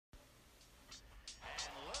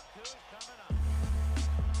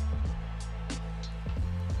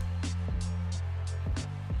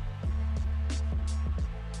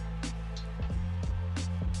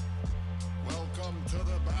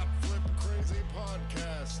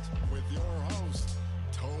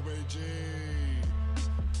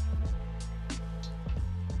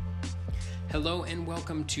Hello and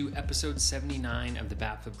welcome to episode 79 of the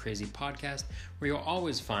Bat Flip Crazy podcast, where you'll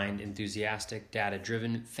always find enthusiastic,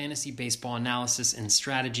 data-driven fantasy baseball analysis and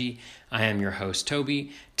strategy. I am your host,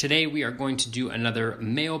 Toby. Today we are going to do another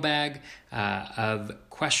mailbag of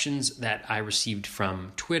questions that I received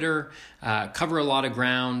from Twitter. Cover a lot of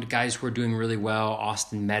ground, guys who are doing really well,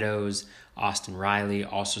 Austin Meadows, Austin Riley,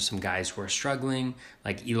 also some guys who are struggling,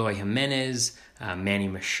 like Eloy Jimenez, Manny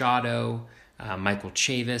Machado, Michael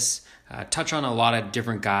Chavis. Touch on a lot of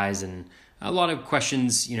different guys and a lot of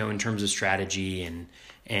questions, in terms of strategy and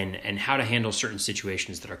how to handle certain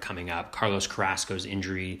situations that are coming up. Carlos Carrasco's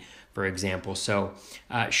injury, for example. So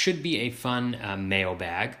should be a fun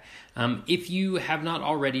mailbag. If you have not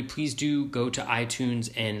already, please do go to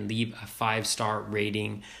iTunes and leave a 5-star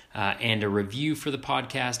rating and a review for the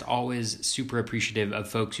podcast. Always super appreciative of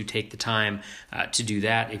folks who take the time to do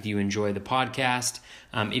that if you enjoy the podcast.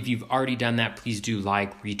 If you've already done that, please do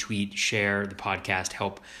like, retweet, share the podcast,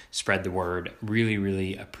 help spread the word. Really,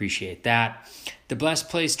 really appreciate that. The best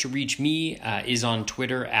place to reach me is on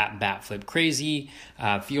Twitter at BatFlipCrazy.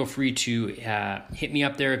 Feel free to hit me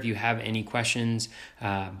up there if you have any questions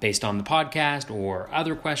based on the podcast or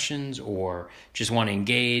other questions or just want to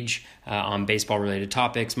engage on baseball-related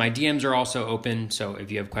topics. My DMs are also open, so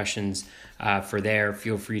if you have questions for there,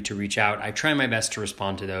 feel free to reach out. I try my best to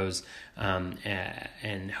respond to those,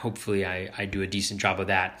 and hopefully I do a decent job of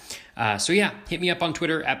that. So hit me up on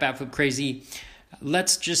Twitter at BatFlipCrazy.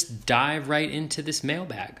 Let's just dive right into this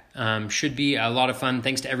mailbag. Should be a lot of fun.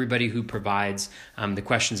 Thanks to everybody who provides the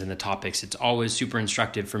questions and the topics. It's always super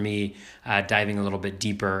instructive for me, diving a little bit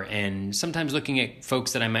deeper and sometimes looking at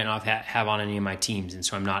folks that I might not have on any of my teams, and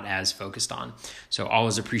so I'm not as focused on. So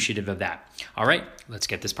always appreciative of that. All right, let's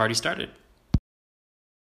get this party started.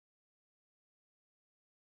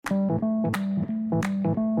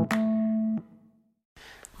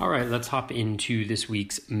 All right, let's hop into this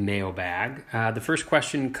week's mailbag. The first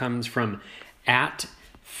question comes from @FazioMA.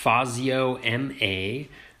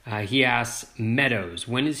 He asks, Meadows,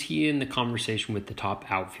 when is he in the conversation with the top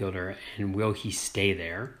outfielder and will he stay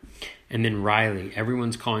there? And then Riley,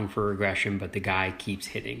 everyone's calling for regression, but the guy keeps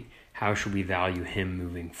hitting. How should we value him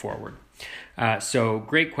moving forward? So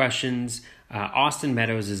great questions. Austin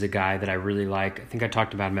Meadows is a guy that I really like. I think I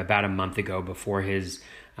talked about him about a month ago before his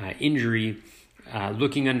injury.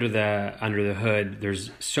 Looking under the hood, there's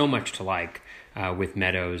so much to like with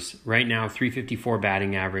Meadows. Right now, 354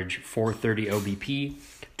 batting average, 430 OBP,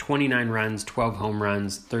 29 runs, 12 home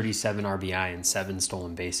runs, 37 RBI, and 7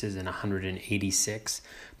 stolen bases in 186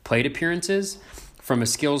 plate appearances. From a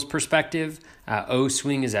skills perspective,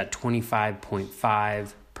 O-swing is at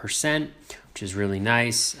 25.5%, which is really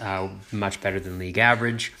nice, much better than league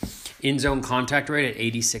average. In-zone contact rate at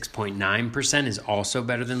 86.9% is also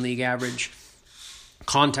better than league average.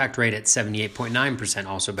 Contact rate at 78.9%,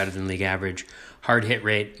 also better than league average. Hard hit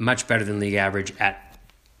rate, much better than league average at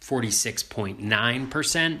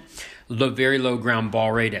 46.9%. Very low ground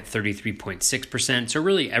ball rate at 33.6%. So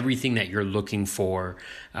really everything that you're looking for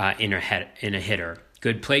in a hitter.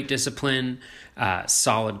 Good plate discipline,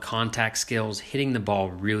 solid contact skills, hitting the ball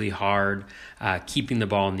really hard, keeping the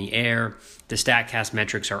ball in the air. The StatCast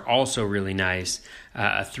metrics are also really nice.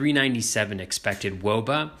 A 397 expected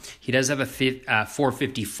WOBA. He does have a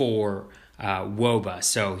 454 WOBA,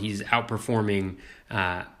 so he's outperforming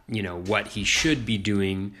what he should be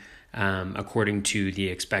doing according to the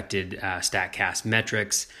expected StatCast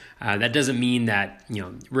metrics. That doesn't mean that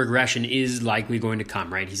regression is likely going to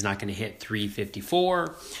come, right? He's not going to hit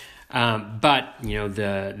 354, but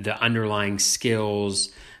the underlying skills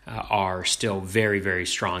are still very, very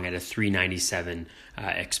strong at a 397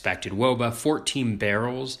 expected WOBA. 14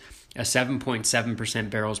 barrels, a 7.7%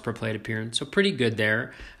 barrels per plate appearance, so pretty good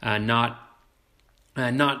there. Not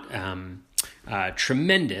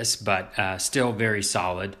tremendous, but still very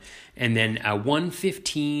solid. And then a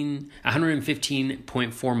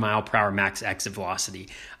 115.4 mile per hour max exit velocity.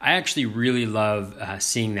 I actually really love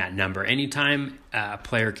seeing that number. Anytime a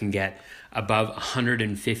player can get above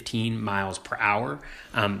 115 miles per hour,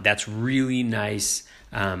 that's really nice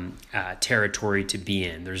territory to be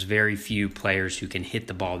in. There's very few players who can hit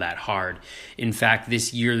the ball that hard. In fact,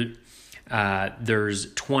 this year,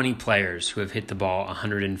 there's 20 players who have hit the ball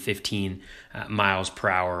 115 miles per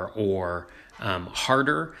hour or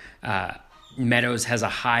harder. Meadows has a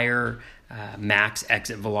higher max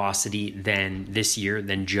exit velocity this year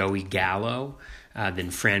than Joey Gallo, than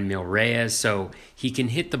Franmil Reyes. So he can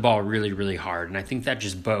hit the ball really, really hard. And I think that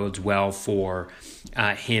just bodes well for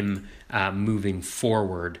him moving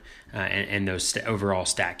forward and those overall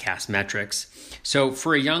StatCast metrics. So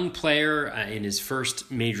for a young player in his first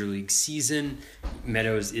major league season,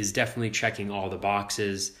 Meadows is definitely checking all the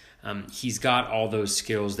boxes. He's got all those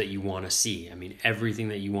skills that you want to see. I mean, everything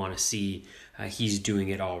that you want to see, he's doing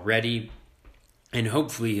it already. And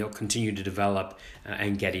hopefully he'll continue to develop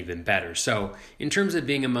and get even better. So in terms of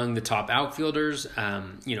being among the top outfielders, I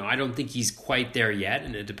don't think he's quite there yet,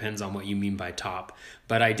 and it depends on what you mean by top.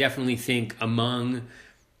 But I definitely think among,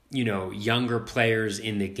 younger players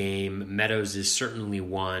in the game, Meadows is certainly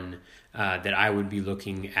one that I would be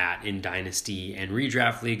looking at in dynasty and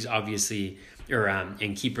redraft leagues, obviously, or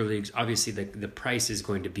in keeper leagues. Obviously, the price is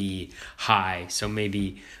going to be high, so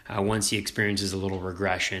maybe once he experiences a little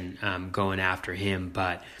regression, going after him.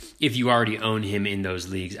 But if you already own him in those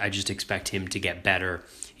leagues, I just expect him to get better.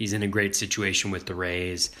 He's in a great situation with the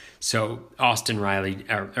Rays. So Austin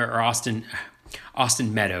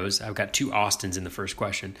Meadows, I've got two Austins in the first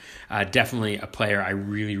question, definitely a player I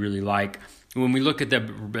really, really like. When we look at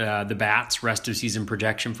the bats, rest of season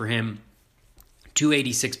projection for him,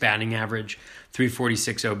 286 batting average,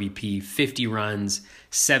 346 OBP, 50 runs,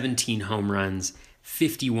 17 home runs,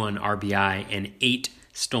 51 RBI, and 8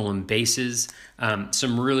 stolen bases.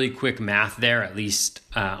 Some really quick math there, at least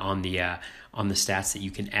on the stats that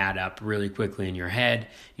you can add up really quickly in your head.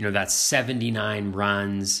 That's 79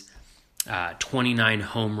 runs, 29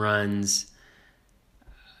 home runs,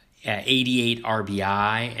 88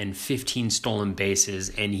 RBI, and 15 stolen bases,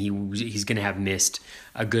 and he's going to have missed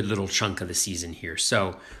a good little chunk of the season here.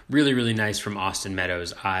 So really, really nice from Austin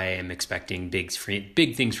Meadows. I am expecting big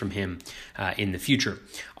things from him in the future.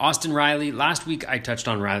 Austin Riley, last week I touched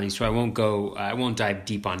on Riley, so I won't dive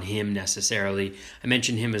deep on him necessarily. I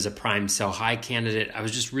mentioned him as a prime sell high candidate. I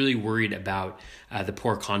was just really worried about the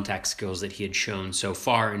poor contact skills that he had shown so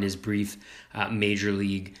far in his brief major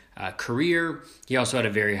league career. He also had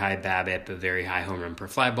a very high BABIP, a very high home run per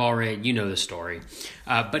fly ball rate. You know the story.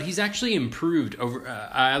 But he's actually improved over.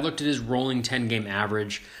 I looked at his rolling 10-game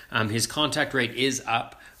average. His contact rate is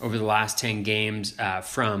up over the last 10 games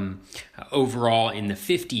from overall in the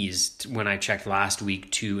 50s when I checked last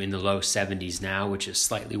week to in the low 70s now, which is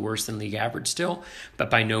slightly worse than league average still, but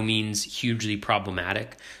by no means hugely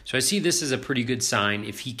problematic. So I see this as a pretty good sign.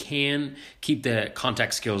 If he can keep the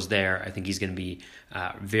contact skills there, I think he's going to be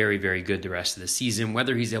very, very good the rest of the season.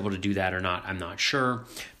 Whether he's able to do that or not, I'm not sure.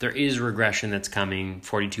 There is regression that's coming,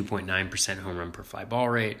 42.9% home run per fly ball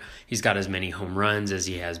rate. He's got as many home runs as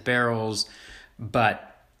he has barrels, but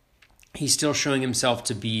he's still showing himself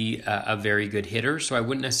to be a very good hitter, so I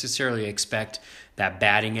wouldn't necessarily expect that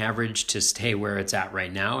batting average to stay where it's at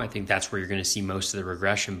right now. I think that's where you're going to see most of the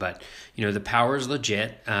regression, but the power is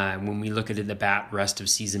legit. When we look at the bat rest of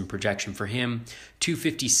season projection for him,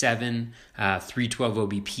 257, 312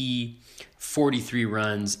 OBP, 43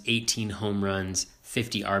 runs, 18 home runs,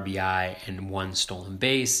 50 RBI, and 1 stolen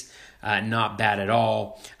base. Not bad at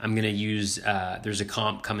all. I'm going to use, there's a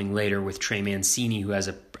comp coming later with Trey Mancini, who has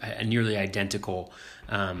a nearly identical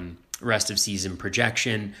rest of season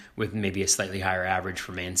projection with maybe a slightly higher average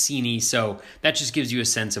for Mancini. So that just gives you a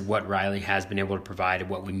sense of what Riley has been able to provide and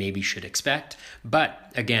what we maybe should expect.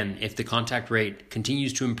 But again, if the contact rate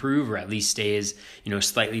continues to improve or at least stays,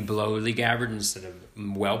 slightly below league average instead of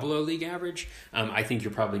well below league average, I think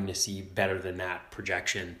you're probably going to see better than that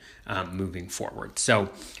projection moving forward. So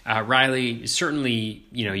Riley, certainly,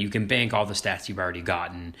 you can bank all the stats you've already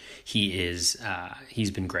gotten. He's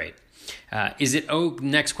been great.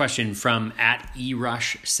 Next question from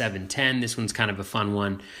 @erush710. This one's kind of a fun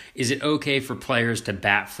one. Is it okay for players to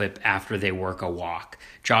bat flip after they work a walk?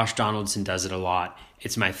 Josh Donaldson does it a lot.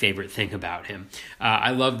 It's my favorite thing about him. I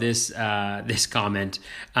love this comment.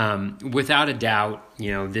 Without a doubt,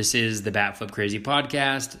 this is the Bat Flip Crazy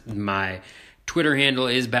podcast. My Twitter handle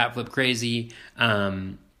is Bat Flip Crazy.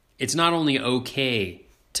 It's not only okay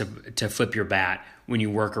to flip your bat when you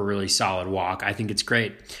work a really solid walk. I think it's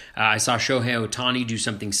great. I saw Shohei Ohtani do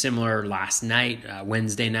something similar last night,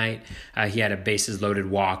 Wednesday night. He had a bases loaded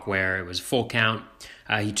walk where it was full count.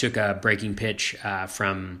 He took a breaking pitch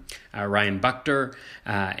from Ryan Buchter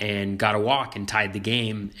and got a walk and tied the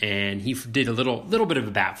game. And he did a little bit of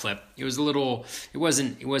a bat flip. It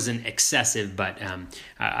wasn't excessive, but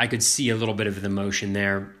I could see a little bit of the motion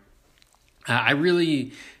there. I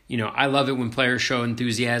really, I love it when players show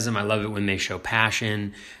enthusiasm. I love it when they show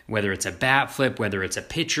passion, whether it's a bat flip, whether it's a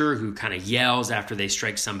pitcher who kind of yells after they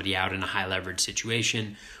strike somebody out in a high leverage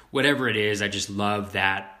situation. Whatever it is, I just love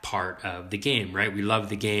that part of the game, right? We love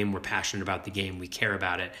the game. We're passionate about the game. We care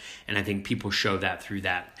about it. And I think people show that through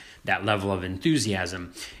that level of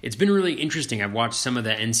enthusiasm. It's been really interesting. I've watched some of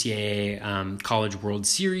the NCAA College World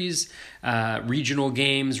Series regional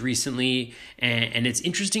games recently, and it's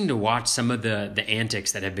interesting to watch some of the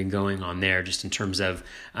antics that have been going on there, just in terms of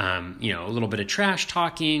a little bit of trash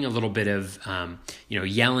talking, a little bit of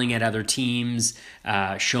yelling at other teams,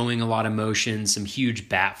 showing a lot of motion, some huge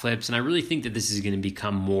bat flips, and I really think that this is going to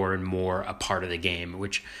become more and more a part of the game,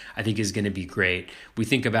 which I think is going to be great. We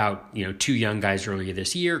think about two young guys earlier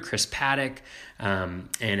this year, Chris Paddock and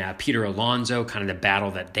Peter Alonso, kind of the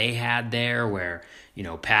battle that they had there, where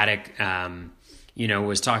Paddock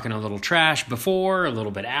was talking a little trash before, a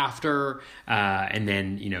little bit after, and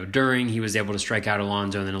then during, he was able to strike out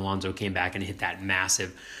Alonso, and then Alonso came back and hit that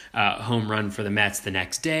massive home run for the Mets the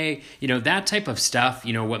next day. That type of stuff.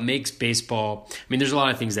 What makes baseball, there's a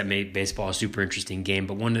lot of things that make baseball a super interesting game,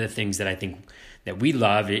 but one of the things that I think that we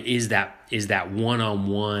love is that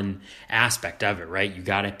one-on-one aspect of it, right? You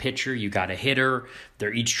got a pitcher, you got a hitter.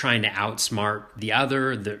 They're each trying to outsmart the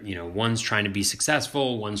other. One's trying to be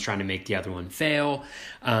successful, one's trying to make the other one fail.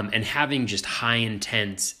 And having just high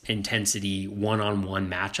intensity one-on-one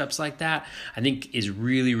matchups like that, I think is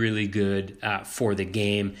really, really good for the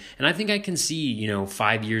game. And I think I can see,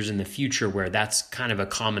 5 years in the future where that's kind of a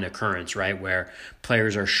common occurrence, right? Where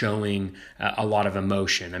players are showing a lot of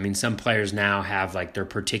emotion. Some players now have like their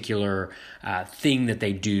particular thing that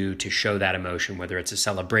they do to show that emotion, whether it's a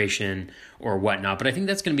celebration or whatnot. But I think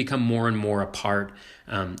that's going to become more and more a part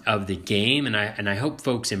of the game, and I hope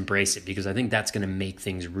folks embrace it, because I think that's going to make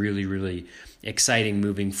things really, really exciting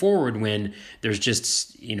moving forward, when there's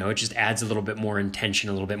just, it just adds a little bit more intention,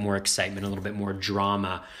 a little bit more excitement, a little bit more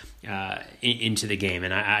drama into the game.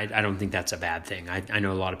 And I don't think that's a bad thing. I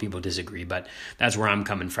know a lot of people disagree, but that's where I'm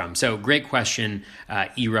coming from. So great question,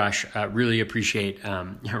 E-Rush. Really appreciate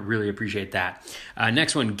that.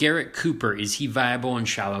 Next one, Garrett Cooper. Is he viable in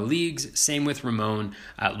shallow leagues? Same with Ramon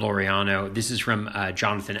Laureano. This is from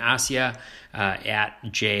Jonathan Asia at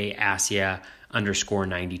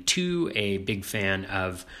jasia_92, a big fan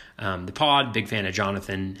of the pod, big fan of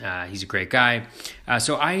Jonathan. He's a great guy.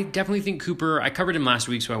 So I definitely think Cooper, I covered him last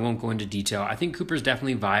week, so I won't go into detail. I think Cooper's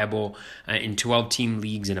definitely viable in 12-team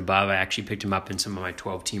leagues and above. I actually picked him up in some of my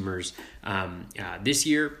 12-teamers this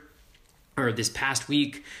year, or this past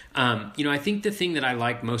week. I think the thing that I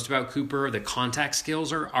like most about Cooper, the contact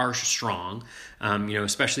skills are strong,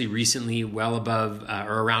 especially recently, well above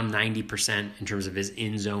or around 90% in terms of his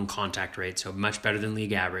in-zone contact rate, so much better than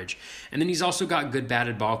league average. And then he's also got good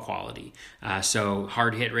batted ball quality. So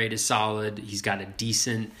hard hit rate is solid. He's got a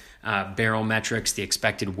decent barrel metrics. The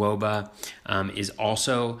expected WOBA is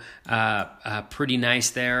also pretty nice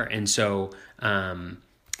there. And so,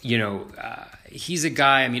 he's a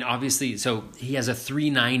guy, obviously, so he has a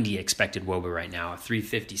 390 expected WOBA right now, a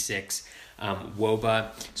 356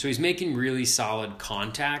 WOBA. So he's making really solid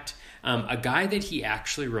contact. A guy that he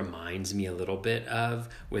actually reminds me a little bit of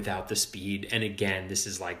without the speed. And again, this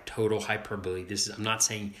is like total hyperbole. I'm not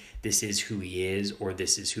saying this is who he is or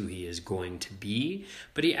this is who he is going to be,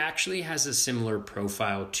 but he actually has a similar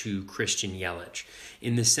profile to Christian Yelich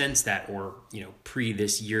in the sense that, or, pre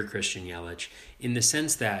this year Christian Yelich, in the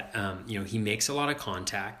sense that, he makes a lot of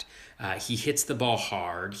contact. He hits the ball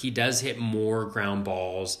hard. He does hit more ground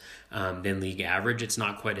balls than league average. It's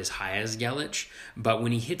not quite as high as Yelich, but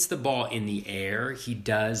when he hits the ball in the air, he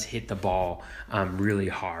does hit the ball really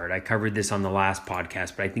hard. I covered this on the last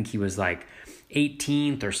podcast, but I think he was like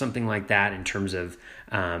 18th or something like that in terms of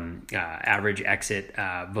average exit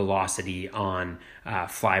velocity on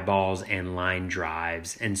fly balls and line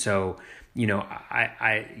drives. And so,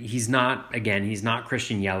 he's not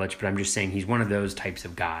Christian Yelich, but I'm just saying he's one of those types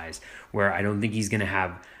of guys where I don't think he's going to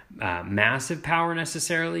have massive power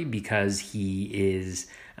necessarily, because he is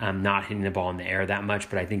not hitting the ball in the air that much,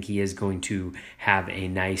 but I think he is going to have a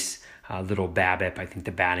nice little BABIP. I think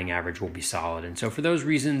the batting average will be solid. And so for those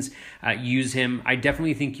reasons, use him. I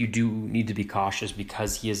definitely think you do need to be cautious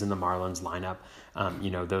because he is in the Marlins lineup.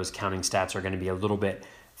 Those counting stats are going to be a little bit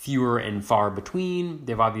fewer and far between.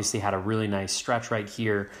 They've obviously had a really nice stretch right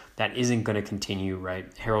here that isn't going to continue, right?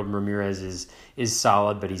 Harold Ramirez is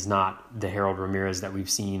solid, but he's not the Harold Ramirez that we've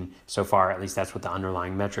seen so far. At least that's what the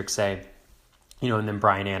underlying metrics say. And then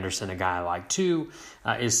Brian Anderson, a guy I like too,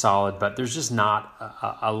 is solid, but there's just not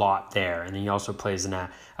a lot there. And then he also plays in a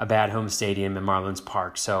bad home stadium in Marlins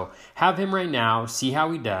Park. So have him right now, see how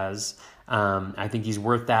he does. I think he's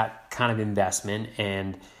worth that kind of investment.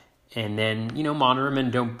 And And then, monitor him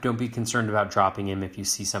and don't be concerned about dropping him if you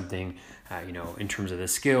see something, in terms of the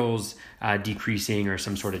skills decreasing or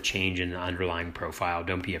some sort of change in the underlying profile.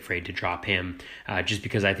 Don't be afraid to drop him just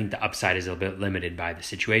because I think the upside is a little bit limited by the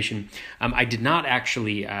situation. I did not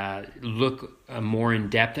actually look more in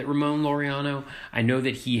depth at Ramon Laureano. I know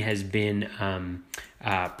that he has been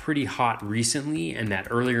pretty hot recently, and that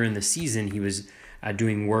earlier in the season he was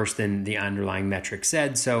doing worse than the underlying metric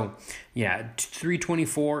said. So,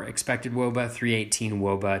 324 expected WOBA, 318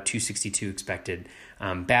 WOBA, 262 expected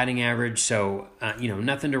batting average. So,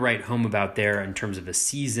 nothing to write home about there in terms of a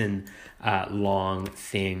season long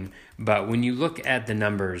thing. But when you look at the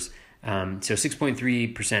numbers, so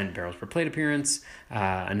 6.3% barrels per plate appearance,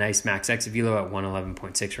 a nice max exit velo at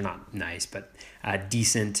 111.6, or not nice, but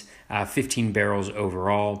decent, 15 barrels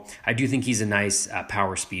overall. I do think he's a nice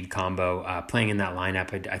power speed combo. Playing in that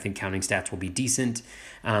lineup, I think counting stats will be decent.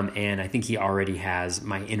 And I think he already has,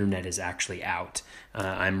 my internet is actually out.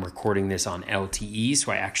 I'm recording this on LTE,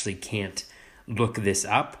 so I actually can't look this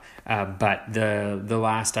up. But the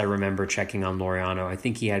last I remember checking on Laureano, I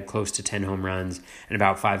think he had close to 10 home runs and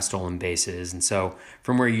about 5 stolen bases. And so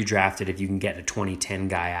from where you drafted, if you can get a 20-10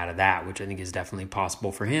 guy out of that, which I think is definitely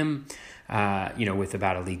possible for him, with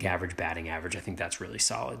about a league average batting average, I think that's really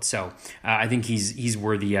solid. So I think he's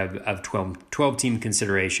worthy of 12 team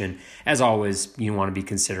consideration. As always, you want to be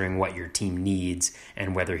considering what your team needs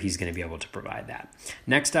and whether he's going to be able to provide that.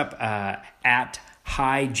 Next up, at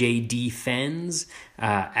Hi JD Fens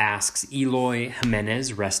asks Eloy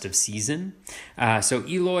Jimenez rest of season. So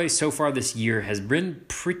Eloy so far this year has been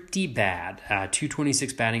pretty bad.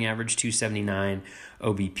 226 batting average, 279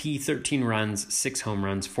 OBP, 13 runs, 6 home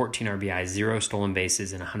runs, 14 RBI, 0 stolen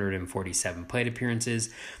bases, and 147 plate appearances.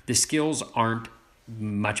 The skills aren't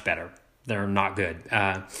much better. They're not good.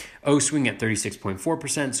 O-swing at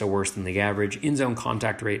 36.4%, so worse than league average. In-zone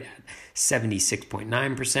contact rate at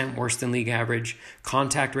 76.9%, worse than league average.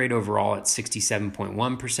 Contact rate overall at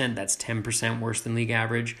 67.1%, that's 10% worse than league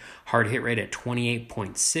average. Hard hit rate at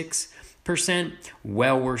 28.6%,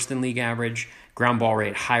 well worse than league average. Ground ball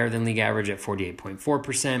rate higher than league average at 48.4%,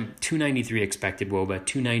 293 expected WOBA,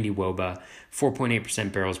 290 WOBA,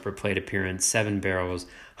 4.8% barrels per plate appearance, 7 barrels,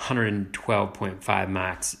 112.5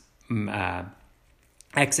 max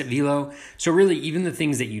exit velo. So really, even the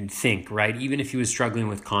things that you'd think, right, even if he was struggling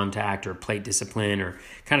with contact or plate discipline or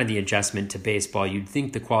kind of the adjustment to baseball, you'd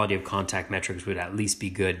think the quality of contact metrics would at least be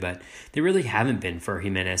good, but they really haven't been for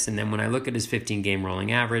Jimenez. And then when I look at his 15-game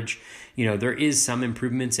rolling average, there is some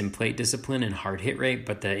improvements in plate discipline and hard hit rate,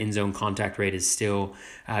 but the in-zone contact rate is still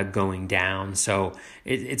going down. So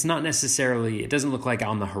it's not necessarily, it doesn't look like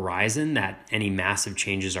on the horizon that any massive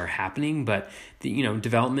changes are happening, but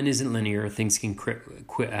development isn't linear. Things can click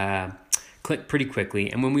pretty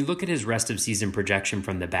quickly. And when we look at his rest of season projection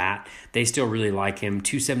from the bat, they still really like him.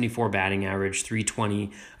 274 batting average,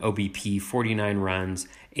 320 OBP, 49 runs,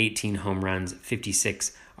 18 home runs,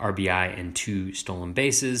 56 RBI, and 2 stolen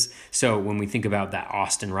bases. So when we think about that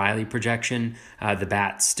Austin Riley projection, the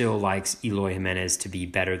bat still likes Eloy Jimenez to be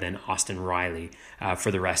better than Austin Riley for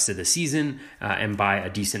the rest of the season, and by a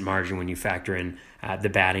decent margin when you factor in the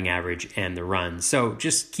batting average and the runs. So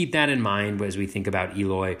just keep that in mind as we think about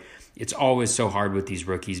Eloy. It's always so hard with these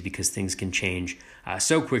rookies because things can change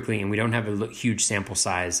so quickly, and we don't have a huge sample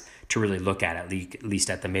size to really look at least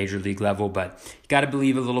at the major league level. But you got to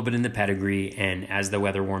believe a little bit in the pedigree, and as the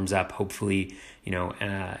weather warms up, hopefully,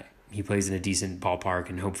 he plays in a decent ballpark,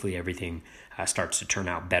 and hopefully everything starts to turn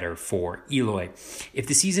out better for Eloy. If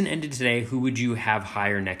the season ended today, who would you have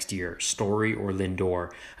higher next year, Story or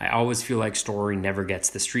Lindor? I always feel like Story never gets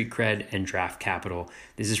the street cred and draft capital.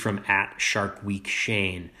 This is from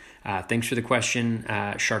 @SharkWeekShane. Thanks for the question,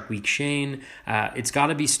 Shark Week Shane. It's got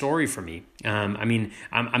to be Story for me.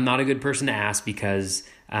 I'm not a good person to ask because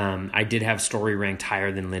I did have Story ranked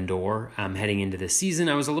higher than Lindor heading into the season.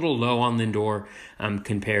 I was a little low on Lindor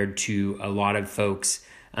compared to a lot of folks.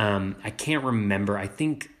 I can't remember. I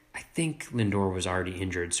think Lindor was already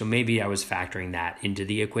injured, so maybe I was factoring that into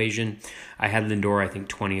the equation. I had Lindor, I think,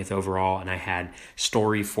 20th overall, and I had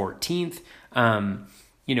Story 14th.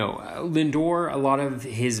 Lindor, a lot of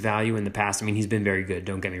his value in the past, he's been very good,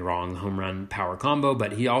 don't get me wrong, the home run power combo,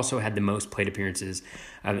 but he also had the most plate appearances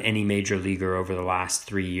of any major leaguer over the last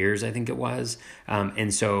 3 years, I think it was.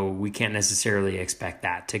 And so we can't necessarily expect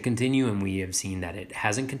that to continue, and we have seen that it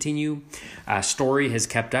hasn't continued. Story has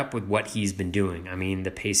kept up with what he's been doing.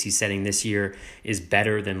 The pace he's setting this year is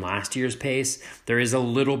better than last year's pace. There is a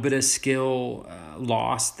little bit of skill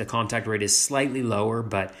loss. The contact rate is slightly lower,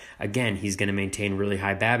 but again, he's going to maintain really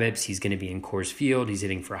high BABIPs. He's going to be in Coors Field. He's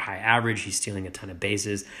hitting for a high average. He's stealing a ton of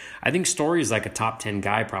bases. I think Story is like a top 10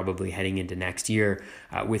 guy probably heading into next year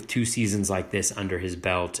with 2 seasons like this under his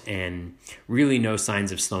belt and really no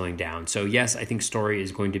signs of slowing down. So yes, I think Story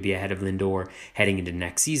is going to be ahead of Lindor heading into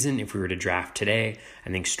next season. If we were to draft today,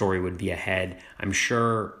 I think Story would be ahead. I'm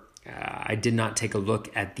sure I did not take a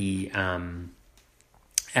look at the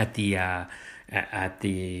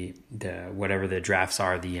whatever the drafts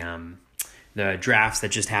are, the drafts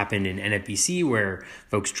that just happened in NFBC where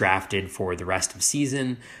folks drafted for the rest of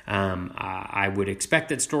season. I would expect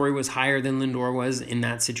that Story was higher than Lindor was in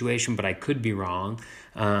that situation, but I could be wrong.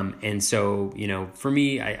 And so, for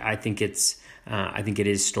me, I think it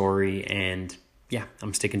is Story, and yeah,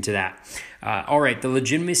 I'm sticking to that. All right, the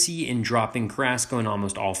legitimacy in dropping Carrasco in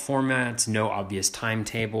almost all formats, no obvious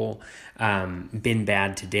timetable, been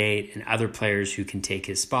bad to date, and other players who can take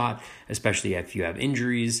his spot, especially if you have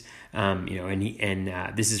injuries.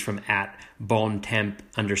 This is from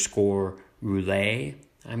 @bontemp_roulette.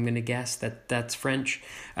 I'm going to guess that's French.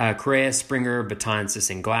 Correa, Springer,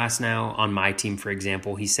 Betances, and Glasnow on my team, for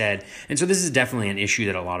example, he said. And so this is definitely an issue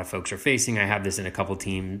that a lot of folks are facing. I have this in a couple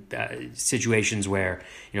team situations where,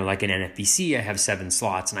 like in NFBC, I have 7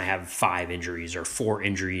 slots and I have 5 injuries or 4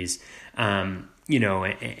 injuries. And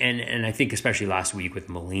I think especially last week with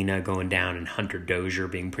Molina going down and Hunter Dozier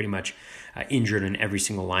being pretty much injured in every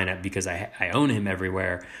single lineup because I own him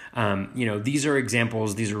everywhere. These are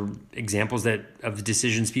examples that of the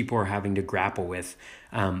decisions people are having to grapple with,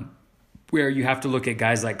 where you have to look at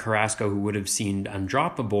guys like Carrasco who would have seemed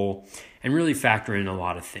undroppable and really factor in a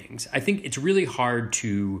lot of things. I think it's really hard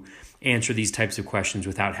to answer these types of questions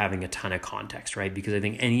without having a ton of context, right? Because I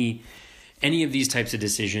think any of these types of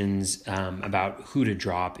decisions about who to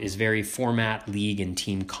drop is very format, league, and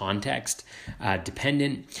team context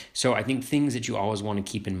dependent. So I think things that you always want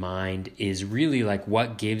to keep in mind is really like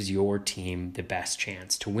what gives your team the best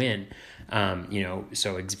chance to win.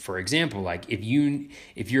 So for example, like if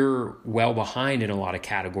you're well behind in a lot of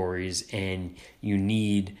categories and you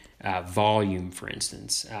need volume, for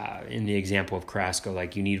instance, in the example of Carrasco,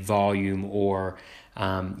 like you need volume, or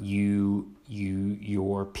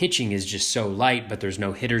your pitching is just so light, but there's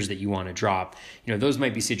no hitters that you want to drop. Those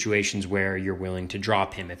might be situations where you're willing to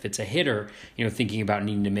drop him. If it's a hitter, thinking about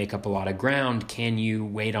needing to make up a lot of ground, can you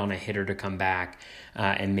wait on a hitter to come back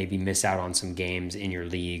and maybe miss out on some games in your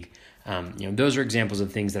league? Those are examples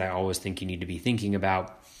of things that I always think you need to be thinking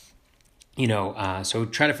about. So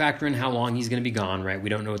try to factor in how long he's going to be gone, right? We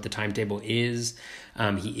don't know what the timetable is.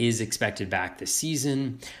 He is expected back this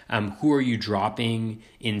season. Who are you dropping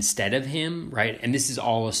instead of him, right? And this is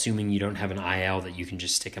all assuming you don't have an IL that you can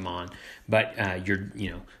just stick him on. But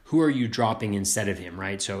who are you dropping instead of him,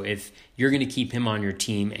 right? So if you're going to keep him on your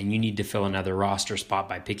team and you need to fill another roster spot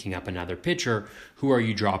by picking up another pitcher, who are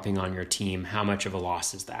you dropping on your team? How much of a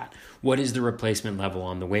loss is that? What is the replacement level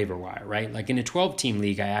on the waiver wire, right? Like in a 12-team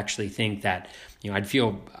league, I actually think that I'd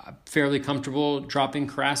feel fairly comfortable dropping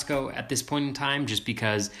Carrasco at this point in time, just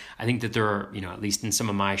because I think that there are, at least in some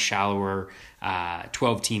of my shallower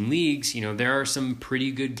 12-team leagues, there are some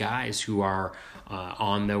pretty good guys who are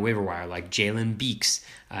on the waiver wire, like Jalen Beeks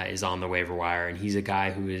is on the waiver wire, and he's a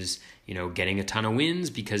guy who is getting a ton of wins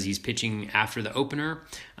because he's pitching after the opener,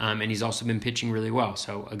 and he's also been pitching really well.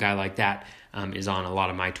 So a guy like that is on a lot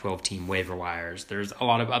of my 12-team waiver wires. There's a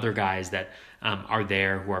lot of other guys that are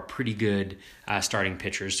there who are pretty good starting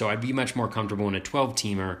pitchers. So I'd be much more comfortable in a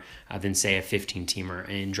 12-teamer than, say, a 15-teamer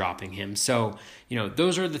in dropping him. So,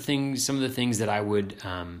 those are some of the things that I would,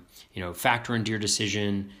 factor into your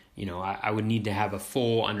decision. I would need to have a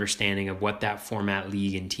full understanding of what that format,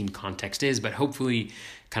 league, and team context is, but hopefully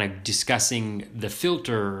kind of discussing the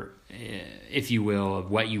filter, if you will,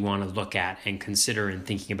 of what you want to look at and consider in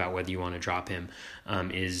thinking about whether you want to drop him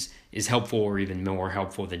is helpful, or even more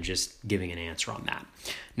helpful than just giving an answer on that.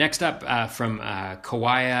 Next up, from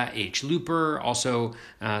Kawaya H. Looper, also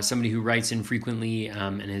somebody who writes in frequently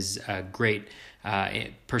and is a great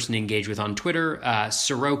person to engage with on Twitter.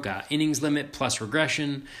 Soroka, innings limit plus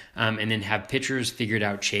regression, and then have pitchers figured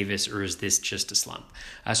out Chavis, or is this just a slump?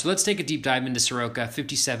 So let's take a deep dive into Soroka.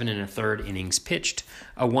 57 1/3 innings pitched,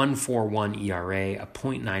 a 1.41 ERA, a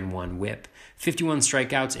 0.91 WHIP, 51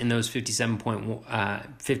 strikeouts in those 57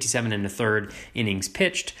 1/3 innings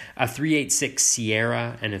pitched, a 3.86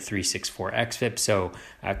 Sierra, and a 3.64 xFIP. So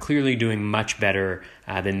clearly doing much better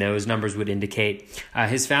than those numbers would indicate.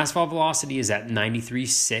 His fastball velocity is at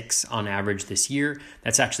 93.6 on average this year.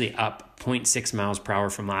 That's actually up 0.6 miles per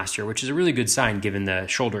hour from last year, which is a really good sign given the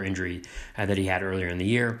shoulder injury that he had earlier in the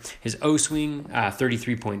year. His O-swing,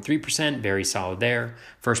 33.3%, very solid there.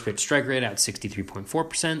 First pitch strike rate at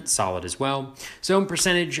 63.4%, solid as well. Zone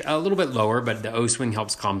percentage, a little bit lower, but the O-swing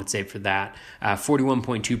helps compensate for that.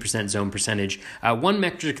 41.2% zone percentage. One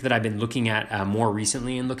metric that I've been looking at more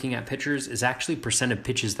recently in looking at pitchers is actually percent of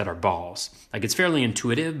pitches that are balls. Like, it's fairly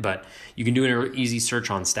intuitive, but you can do an easy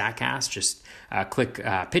search on StatCast. Just click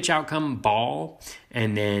pitch outcome, ball,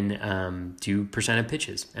 and then do percent of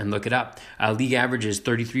pitches and look it up. League average is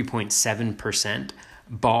 33.7%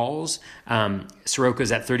 balls.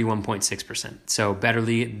 Soroka's at 31.6%. So better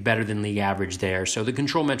than league average there. So the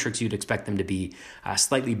control metrics, you'd expect them to be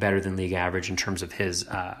slightly better than league average in terms of his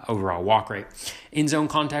overall walk rate. In-zone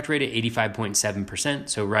contact rate at 85.7%.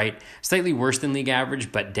 So slightly worse than league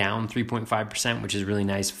average, but down 3.5%, which is really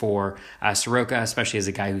nice for Soroka, especially as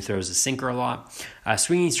a guy who throws a sinker a lot.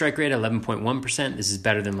 Swinging strike rate 11.1%. This is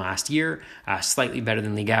better than last year, slightly better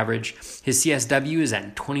than league average. His CSW is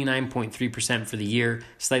at 29.3% for the year,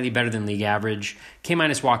 slightly better than league average. K-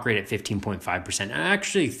 walk rate at 15.5%. I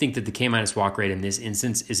actually think that the K- walk rate in this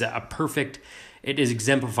instance is it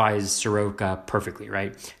exemplifies Soroka perfectly,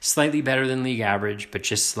 right? Slightly better than league average, but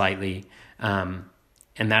just slightly. And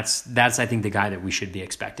that's I think the guy that we should be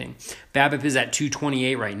expecting. BABIP is at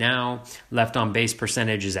 228 right now. Left on base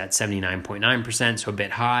percentage is at 79.9%, so a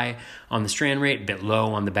bit high on the strand rate, a bit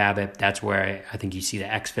low on the BABIP. That's where I think you see the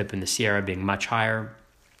xFIP and the SIERA being much higher.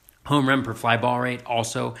 Home run per fly ball rate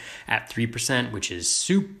also at 3%, which is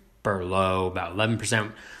super low, about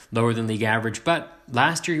 11% lower than league average. But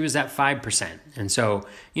last year he was at 5%. And so,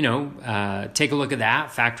 take a look at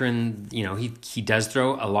that. Factor in, he does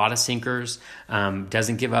throw a lot of sinkers,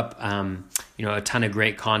 doesn't give up, a ton of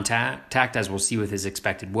great contact, as we'll see with his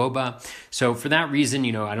expected WOBA. So for that reason,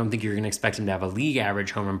 I don't think you're going to expect him to have a league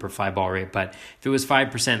average home run per fly ball rate. But if it was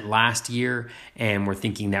 5% last year, and we're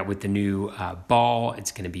thinking that with the new ball,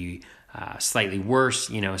 it's going to be slightly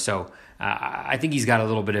worse, so I think he's got a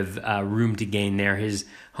little bit of room to gain there. His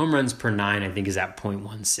home runs per 9, I think, is at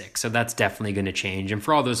 0.16. So that's definitely going to change. And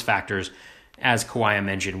for all those factors, as Kawhi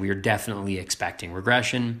mentioned, we are definitely expecting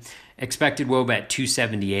regression. Expected WOBA at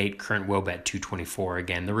 278, current WOBA at 224.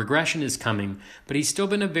 Again, the regression is coming, but he's still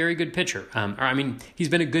been a very good pitcher. He's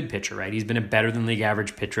been a good pitcher, right? He's been a better than league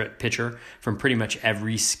average pitcher from pretty much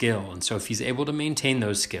every skill. And so if he's able to maintain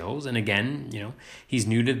those skills, and again, he's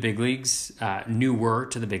new to the big leagues, newer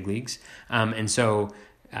to the big leagues.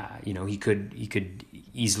 He could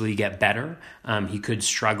easily get better. He could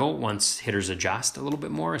struggle once hitters adjust a little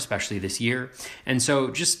bit more, especially this year. And so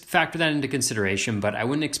just factor that into consideration, but I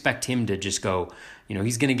wouldn't expect him to just go,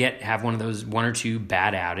 he's going to have one or two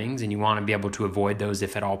bad outings, and you want to be able to avoid those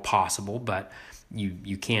if at all possible, but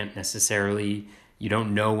you can't necessarily. You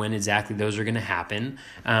don't know when exactly those are going to happen.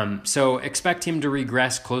 So expect him to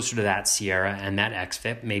regress closer to that SIERA and that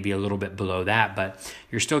xFIP, maybe a little bit below that, but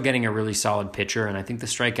you're still getting a really solid pitcher, and I think the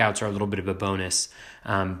strikeouts are a little bit of a bonus,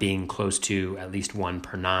 being close to at least 1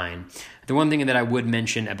 per 9. The one thing that I would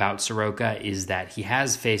mention about Soroka is that he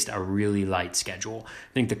has faced a really light schedule.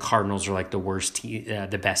 I think the Cardinals are like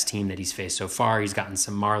the best team that he's faced so far. He's gotten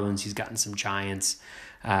some Marlins, he's gotten some Giants,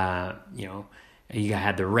 You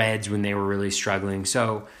had the Reds when they were really struggling.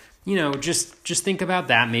 So, just think about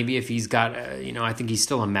that. Maybe if he's got, I think he's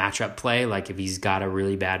still a matchup play. Like if he's got a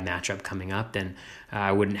really bad matchup coming up, then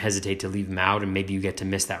I wouldn't hesitate to leave him out, and maybe you get to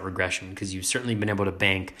miss that regression because you've certainly been able to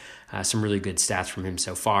bank some really good stats from him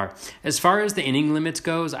so far. As far as the inning limits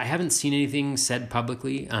goes, I haven't seen anything said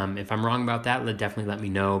publicly. If I'm wrong about that, definitely let me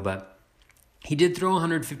know. But he did throw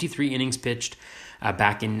 153 innings pitched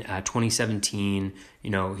back in 2017.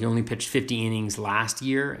 He only pitched 50 innings last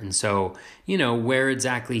year. And so, where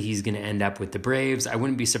exactly he's going to end up with the Braves, I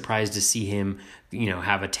wouldn't be surprised to see him,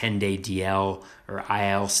 have a 10-day DL or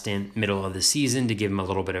IL stint middle of the season to give him a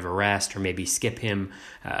little bit of a rest, or maybe skip him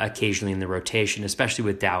occasionally in the rotation, especially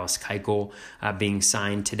with Dallas Keuchel being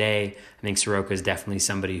signed today. I think Soroka is definitely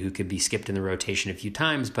somebody who could be skipped in the rotation a few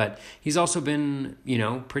times, but he's also been,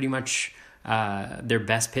 pretty much their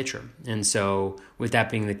best pitcher. And so with that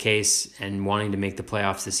being the case, and wanting to make the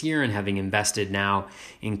playoffs this year, and having invested now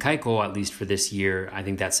in Keuchel, at least for this year, I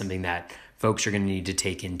think that's something that folks are going to need to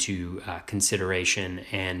take into consideration,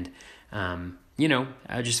 and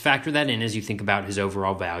just factor that in as you think about his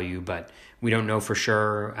overall value. But we don't know for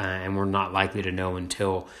sure, and we're not likely to know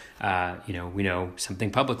until we know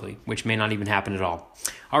something publicly, which may not even happen at all.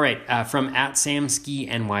 All right, from @Samski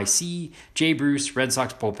NYC, Jay Bruce, Red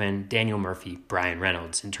Sox bullpen, Daniel Murphy, Bryan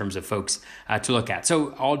Reynolds, in terms of folks to look at.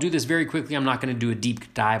 So I'll do this very quickly. I'm not going to do a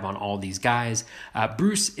deep dive on all these guys.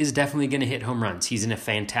 Bruce is definitely going to hit home runs. He's in a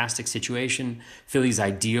fantastic situation. Philly's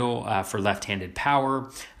ideal for left-handed power.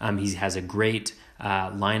 He has a great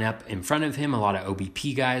lineup in front of him, a lot of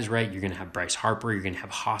OBP guys, right? You're going to have Bryce Harper, you're going to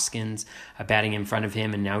have Hoskins batting in front of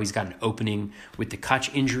him, and now he's got an opening with the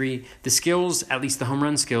Kutch injury. The skills, at least the home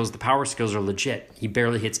run skills, the power skills are legit. He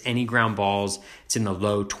barely hits any ground balls. It's in the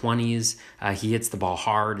low 20s. He hits the ball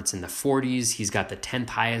hard. It's in the 40s. He's got the 10th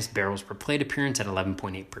highest barrels per plate appearance at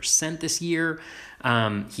 11.8% this year.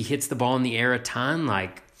 He hits the ball in the air a ton,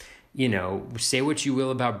 say what you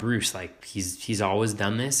will about Bruce. He's always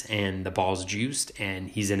done this, and the ball's juiced, and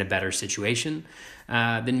he's in a better situation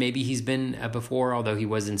than maybe he's been before, although he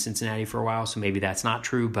was in Cincinnati for a while, so maybe that's not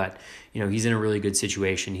true. But, he's in a really good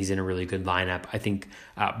situation. He's in a really good lineup. I think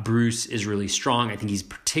Bruce is really strong. I think he's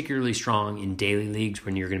particularly strong in daily leagues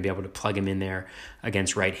when you're going to be able to plug him in there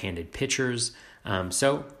against right-handed pitchers.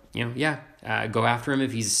 Go after him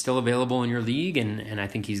if he's still available in your league, and I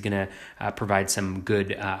think he's going to provide some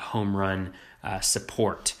good home run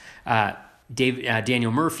support.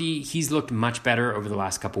 Daniel Murphy, he's looked much better over the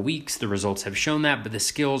last couple weeks. The results have shown that, but the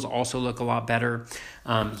skills also look a lot better.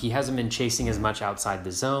 He hasn't been chasing as much outside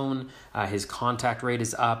the zone. His contact rate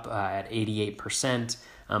is up at 88%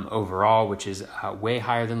 overall, which is way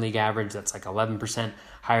higher than league average. That's like 11%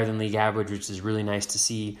 higher than league average, which is really nice to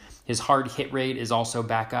see. His hard hit rate is also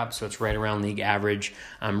back up, so it's right around league average.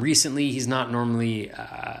 Recently, he's not normally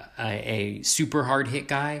a super hard hit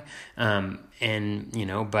guy,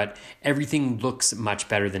 but everything looks much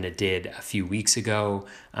better than it did a few weeks ago.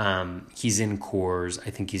 He's in Coors.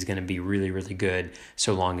 I think he's going to be really, really good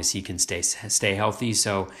so long as he can stay healthy.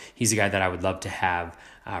 So he's a guy that I would love to have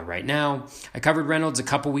right now. I covered Reynolds a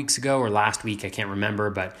couple weeks ago or last week, I can't remember,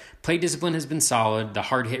 but plate discipline has been solid. The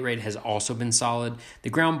hard hit rate has also been solid.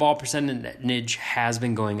 The ground ball percentage has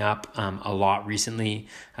been going up a lot recently.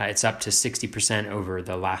 It's up to 60% over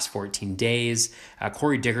the last 14 days.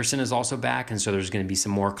 Corey Dickerson is also back, and so there's going to be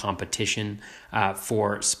some more competition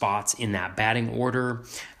for spots in that batting order.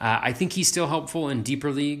 I think he's still helpful in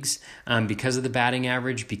deeper leagues because of the batting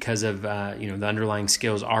average, because of the underlying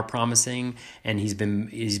skills are promising, and he's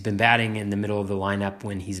been batting in the middle of the lineup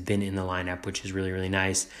when he's been in the lineup, which is really, really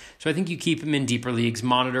nice. So I think you keep him in deeper leagues,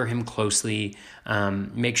 monitor him closely,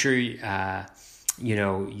 make sure you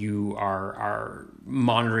are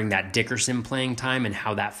monitoring that Dickerson playing time and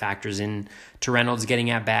how that factors in to Reynolds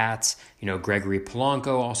getting at bats. Gregory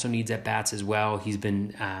Polanco also needs at bats as well. He's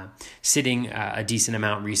been sitting a decent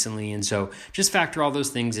amount recently, and so just factor all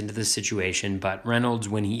those things into the situation. But Reynolds,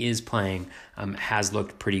 when he is playing, has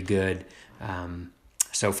looked pretty good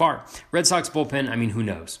so far. Red Sox bullpen, who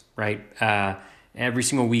knows, right? Every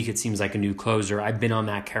single week it seems like a new closer. I've been on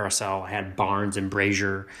that carousel. I had Barnes and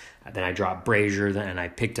Brazier. Then I dropped Brazier, and I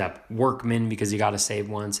picked up Workman because he got a save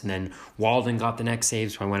once, and then Walden got the next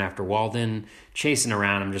save, so I went after Walden. Chasing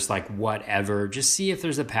around, I'm just like, whatever. Just see if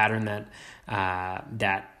there's a pattern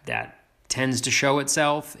that tends to show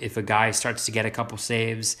itself. If a guy starts to get a couple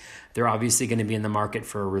saves, they're obviously going to be in the market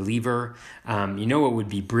for a reliever. What would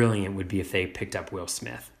be brilliant would be if they picked up Will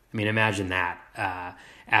Smith. Imagine that.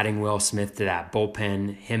 Adding Will Smith to that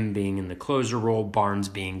bullpen, him being in the closer role, Barnes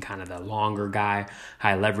being kind of the longer guy,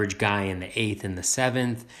 high leverage guy in the 8th and the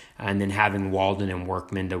 7th, and then having Walden and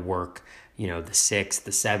Workman to work, the 6th,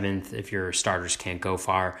 the 7th, if your starters can't go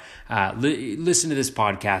far. Listen to this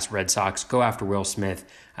podcast, Red Sox. Go after Will Smith.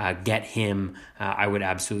 Get him. I would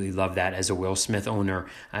absolutely love that as a Will Smith owner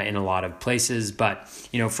in a lot of places. But,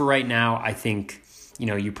 for right now, I think,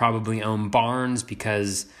 you probably own Barnes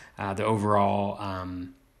because the overall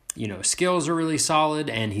skills are really solid,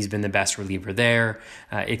 and he's been the best reliever there.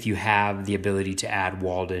 If you have the ability to add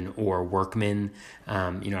Walden or Workman,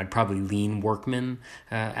 I'd probably lean Workman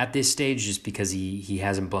at this stage just because he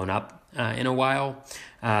hasn't blown up in a while.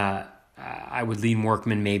 I would lean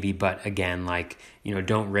Workman maybe, but again,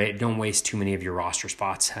 don't waste too many of your roster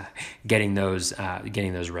spots getting those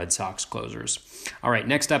Red Sox closers. All right,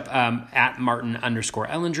 next up, at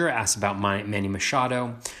Martin_Ellinger asked about Manny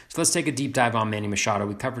Machado. So let's take a deep dive on Manny Machado.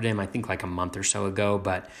 We covered him, I think, like a month or so ago,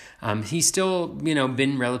 but he's still,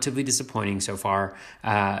 been relatively disappointing so far.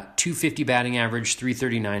 250 batting average,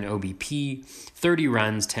 339 OBP, 30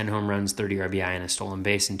 runs, 10 home runs, 30 RBI, and a stolen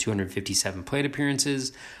base in 257 plate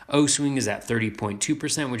appearances. O-swing is at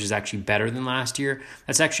 30.2%, which is actually better than last year.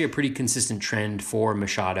 That's actually a pretty consistent trend for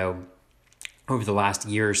Machado. over the last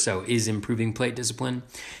year or so is improving plate discipline.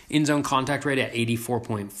 In-zone contact rate at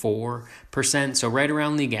 84.4%, so right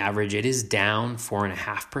around league average. It is down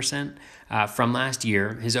 4.5% from last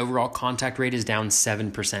year. His overall contact rate is down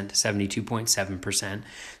 7% to 72.7%.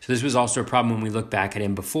 So this was also a problem when we look back at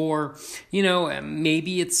him before.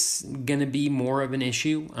 Maybe it's going to be more of an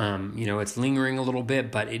issue. It's lingering a little bit,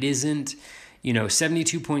 but it isn't.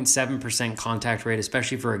 72.7% contact rate,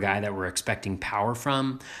 especially for a guy that we're expecting power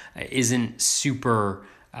from, isn't super,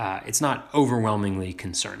 it's not overwhelmingly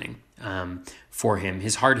concerning for him.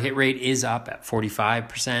 His hard hit rate is up at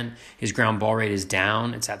 45%. His ground ball rate is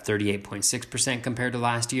down. It's at 38.6% compared to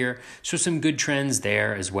last year. So some good trends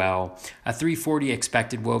there as well. A 340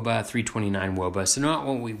 expected WOBA, 329 WOBA. So not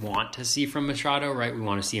what we want to see from Machado, right? We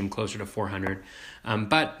want to see him closer to 400.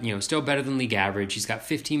 But still better than league average. He's got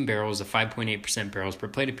 15 barrels, a 5.8% barrels per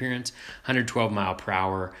plate appearance, 112 mile per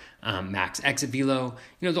hour max exit velo.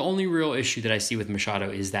 The only real issue that I see with Machado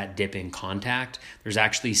is that dip in contact. There's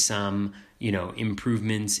actually some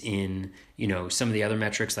improvements in, some of the other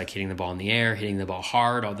metrics like hitting the ball in the air, hitting the ball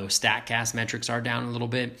hard, although StatCast metrics are down a little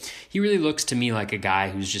bit. He really looks to me like a guy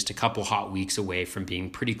who's just a couple hot weeks away from being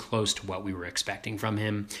pretty close to what we were expecting from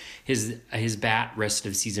him. His bat rest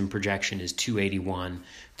of season projection is 281,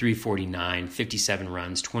 349, 57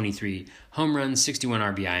 runs, 23 home runs, 61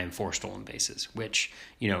 RBI, and 4 stolen bases, which,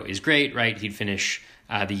 is great, right? He'd finish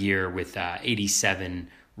the year with 87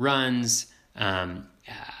 runs,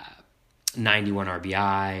 91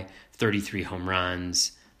 RBI, 33 home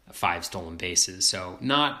runs, 5 stolen bases. So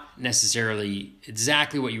not necessarily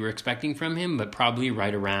exactly what you were expecting from him, but probably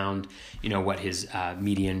right around, what his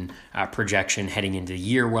median projection heading into the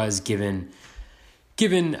year was, given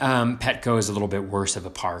Petco is a little bit worse of a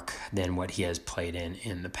park than what he has played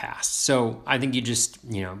in the past. So I think you just,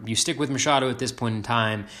 you stick with Machado at this point in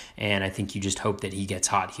time, and I think you just hope that he gets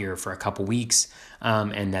hot here for a couple weeks,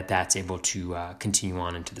 and that's able to continue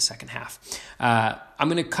on into the second half. I'm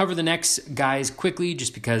going to cover the next guys quickly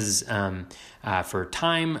just because for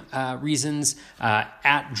time reasons.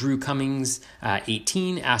 At Drew Cummings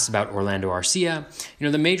 18 asked about Orlando Arcia.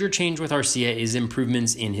 The major change with Arcia is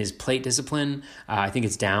improvements in his plate discipline. I think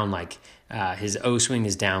it's down his O swing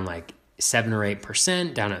is down 7 or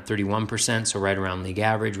 8%, down at 31%, so right around league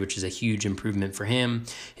average, which is a huge improvement for him.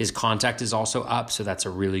 His contact is also up, so that's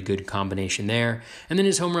a really good combination there. And then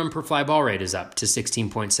his home run per fly ball rate is up to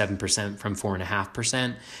 16.7% from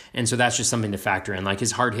 4.5%, and so that's just something to factor in.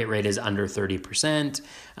 His hard hit rate is under 30%.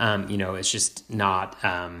 It's just not.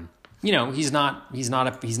 He's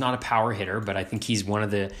not a power hitter, but I think he's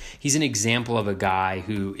he's an example of a guy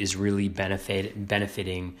who is really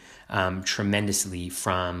benefiting tremendously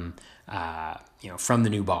from the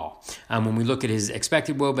new ball. When we look at his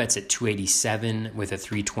expected WOBA, it's at 287 with a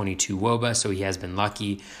 322 WOBA, so he has been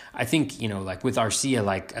lucky. I think, with Arcia,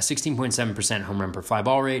 a 16.7% home run per fly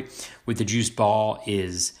ball rate with the juiced ball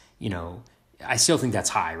is, I still think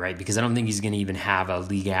that's high, right? Because I don't think he's going to even have a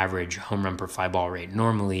league average home run per fly ball rate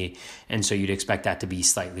normally. And so you'd expect that to be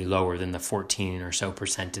slightly lower than the 14 or so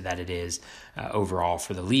percent that it is overall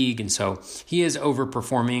for the league. And so he is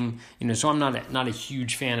overperforming, so I'm not a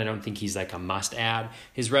huge fan. I don't think he's a must add.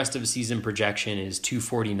 His rest of the season projection is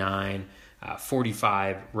 249,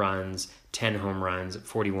 45 runs, 10 home runs,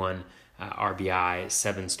 41 RBI,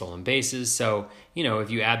 7 stolen bases. So,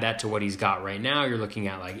 if you add that to what he's got right now, you're looking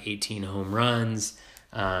at 18 home runs,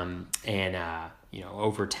 and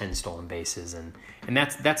over 10 stolen bases. And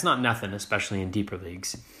that's not nothing, especially in deeper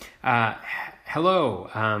leagues.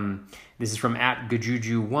 Hello. This is from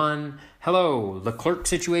 @Gajuju1. Hello. Leclerc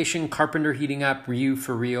situation, Carpenter heating up, Ryu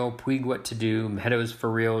for real, Puig what to do, Meadows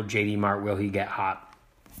for real, JD Mart, will he get hot?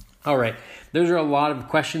 All right, those are a lot of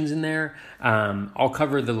questions in there. I'll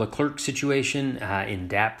cover the Leclerc situation in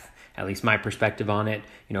depth, at least my perspective on it.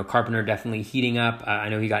 Carpenter definitely heating up. I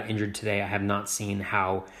know he got injured today. I have not seen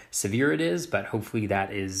how severe it is, but hopefully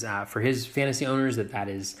that is, for his fantasy owners, that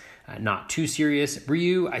is not too serious.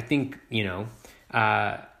 Ryu, I think,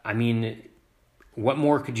 what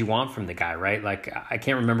more could you want from the guy, right? I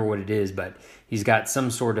can't remember what it is, but he's got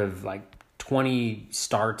some sort of 20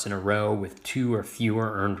 starts in a row with 2 or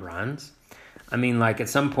fewer earned runs. At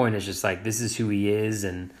some point it's just this is who he is,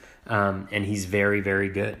 and he's very, very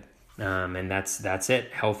good. And that's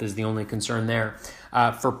it. Health is the only concern there.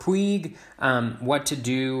 For Puig, what to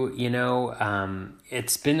do,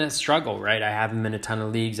 it's been a struggle, right? I have him in a ton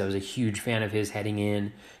of leagues. I was a huge fan of his heading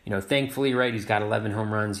in. Thankfully, right, he's got 11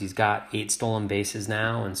 home runs. He's got 8 stolen bases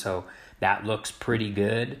now, and so that looks pretty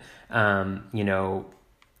good.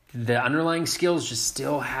 The underlying skills just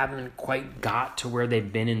still haven't quite got to where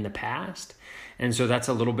they've been in the past. And so that's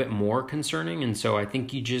a little bit more concerning. And so I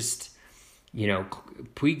think you just,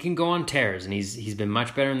 Puig can go on tears, and he's been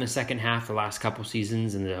much better in the second half the last couple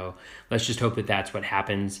seasons, and so let's just hope that that's what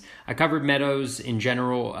happens. I covered Meadows in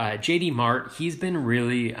general. JD Martinez,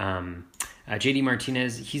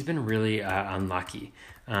 he's been really unlucky.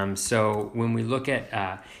 So when we look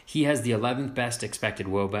at, he has the 11th best expected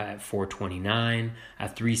WOBA at 429, a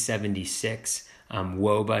 376.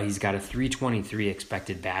 WOBA, he's got a 323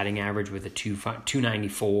 expected batting average with a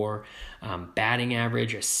 294 batting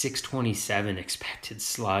average, a 627 expected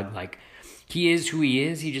slug. Like, he is who he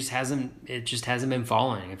is. It just hasn't been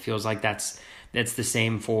falling. It feels like that's the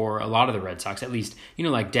same for a lot of the Red Sox. At least,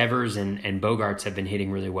 like Devers and Bogarts have been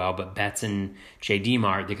hitting really well, but Betts and J.D.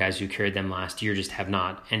 Mart, the guys who carried them last year, just have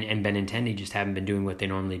not, and Benintendi just haven't been doing what they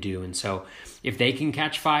normally do. And so if they can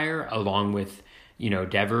catch fire along with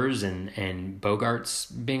Devers and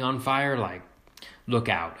Bogarts being on fire, like, look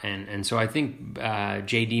out. And so I think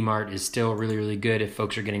J.D. Mart is still really, really good. If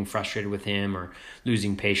folks are getting frustrated with him or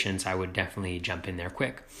losing patience, I would definitely jump in there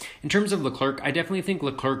quick. In terms of Leclerc, I definitely think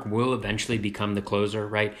Leclerc will eventually become the closer,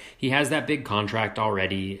 right? He has that big contract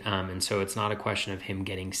already, and so it's not a question of him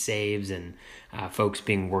getting saves and folks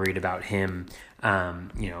being worried about him.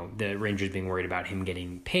 The Rangers being worried about him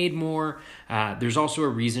getting paid more. There's also a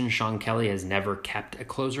reason Sean Kelly has never kept a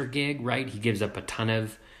closer gig, right? He gives up a ton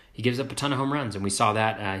of home runs, and we saw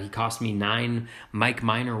that. He cost me 9 Mike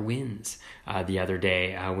Minor wins the other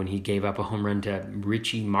day when he gave up a home run to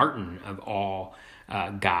Richie Martin of all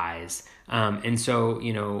guys. And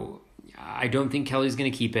so, I don't think Kelly's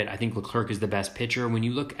going to keep it. I think Leclerc is the best pitcher. When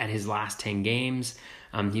you look at his last 10 games,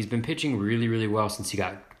 he's been pitching really, really well since he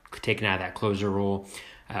got taken out of that closer role.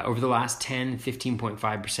 Over the last 10,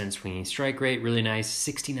 15.5% swinging strike rate, really nice.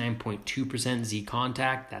 69.2% Z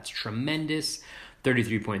contact, that's tremendous.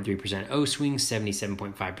 33.3% O swing,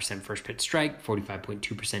 77.5% first pitch strike,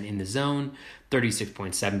 45.2% in the zone,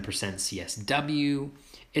 36.7% CSW.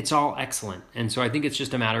 It's all excellent. And so I think it's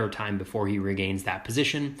just a matter of time before he regains that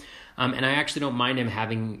position. And I actually don't mind him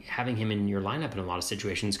having him in your lineup in a lot of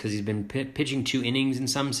situations because he's been pitching 2 innings in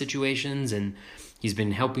some situations, and he's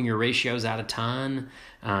been helping your ratios out a ton.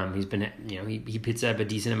 He's been, he picks up a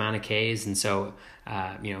decent amount of Ks, and so,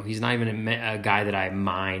 he's not even a guy that I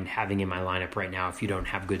mind having in my lineup right now if you don't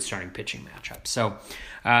have good starting pitching matchups. So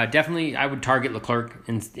definitely I would target Leclerc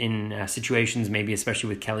in situations, maybe especially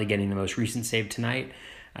with Kelly getting the most recent save tonight.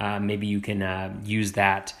 Maybe you can use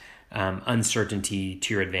that uncertainty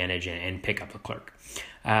to your advantage and pick up Leclerc.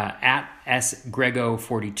 At S.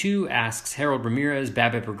 Grego42 asks, Harold Ramirez,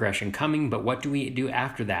 BABIP regression coming, but what do we do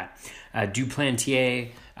after that?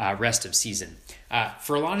 Duplantier, rest of season.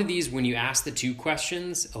 For a lot of these, when you ask the 2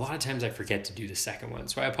 questions, a lot of times I forget to do the second one,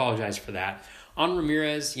 so I apologize for that. On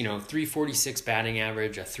Ramirez, 346 batting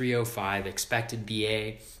average, a 305 expected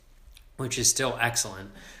BA, which is still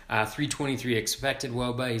excellent. 323 expected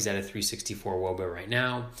WOBA. He's at a 364 WOBA right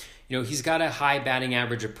now. He's got a high batting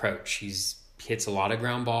average approach. He hits a lot of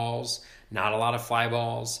ground balls, not a lot of fly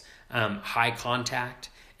balls, high contact.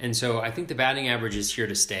 And so I think the batting average is here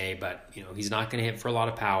to stay, but, he's not going to hit for a lot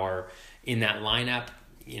of power in that lineup.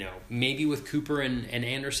 Maybe with Cooper and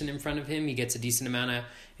Anderson in front of him, he gets a decent amount of,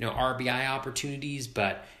 RBI opportunities.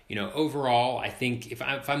 But, overall, I think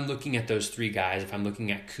if I'm looking at those 3 guys, if I'm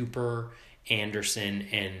looking at Cooper, Anderson,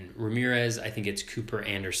 and Ramirez, I think it's Cooper,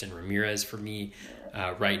 Anderson, Ramirez for me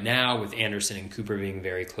right now, with Anderson and Cooper being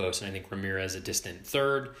very close, and I think Ramirez a distant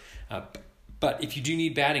third. But if you do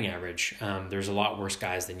need batting average, there's a lot worse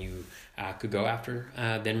guys than you could go after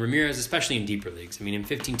than Ramirez, especially in deeper leagues. I mean, in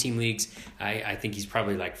 15-team leagues, I think he's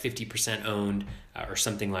probably like 50% owned or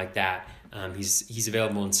something like that. He's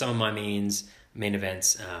available in some of my main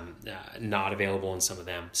events, not available in some of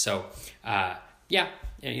them. So, high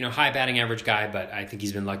batting average guy, but I think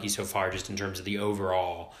he's been lucky so far just in terms of the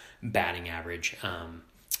overall batting average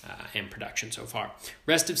and production so far.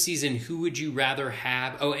 Rest of season, who would you rather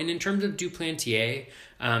have? Oh, and in terms of Duplantier,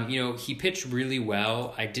 he pitched really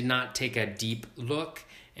well. I did not take a deep look,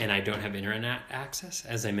 and I don't have internet access,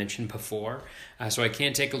 as I mentioned before, so I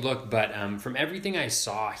can't take a look, but from everything I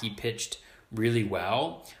saw, he pitched really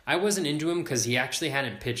well. I wasn't into him because he actually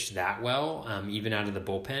hadn't pitched that well, even out of the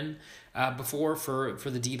bullpen before for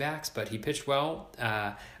the D-backs, but he pitched well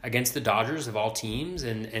against the Dodgers of all teams,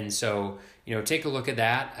 and so take a look at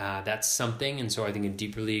that. That's something, and so I think in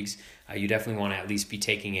deeper leagues you definitely want to at least be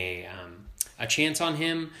taking a chance on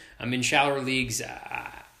him. In shallower leagues,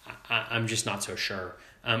 I'm just not so sure.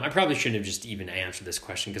 I probably shouldn't have just even answered this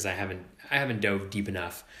question because I haven't dove deep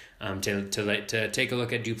enough to take a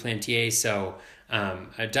look at Duplantier. So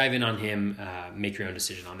dive in on him, make your own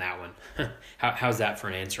decision on that one. How's that for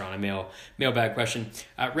an answer on a mailbag question?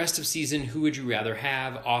 Rest of season, who would you rather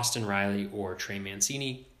have, Austin Riley or Trey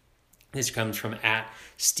Mancini? This comes from at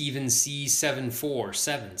Stephen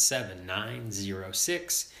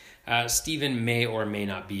C7477906. Steven may or may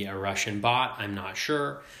not be a Russian bot. I'm not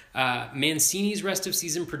sure. Mancini's rest of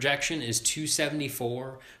season projection is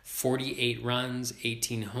 274, 48 runs,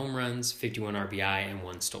 18 home runs, 51 RBI, and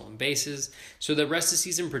 1 stolen bases. So the rest of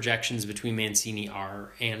season projections between Mancini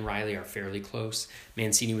and Riley are fairly close.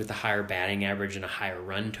 Mancini with a higher batting average and a higher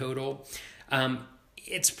run total.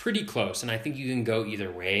 It's pretty close, and I think you can go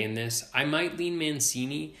either way in this. I might lean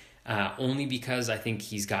Mancini only because I think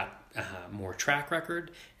he's got more track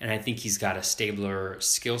record, and I think he's got a stabler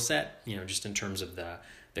skill set, just in terms of the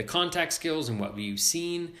contact skills and what we've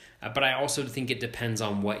seen. But I also think it depends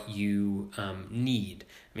on what you need.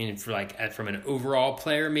 I mean, from an overall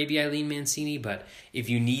player, maybe I lean Mancini, but if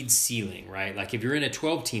you need ceiling, right? Like if you're in a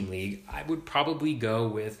 12-team league, I would probably go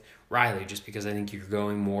with Riley, just because I think you're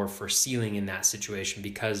going more for ceiling in that situation,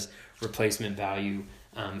 because replacement value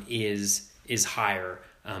is higher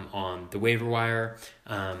on the waiver wire.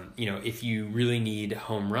 If you really need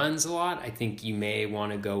home runs a lot, I think you may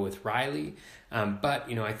want to go with Riley. But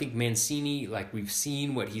I think Mancini, like we've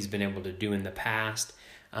seen what he's been able to do in the past.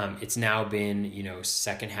 It's now been,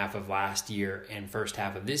 second half of last year and first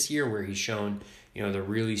half of this year where he's shown, the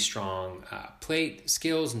really strong plate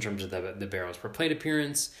skills in terms of the barrels per plate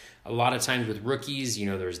appearance. A lot of times with rookies,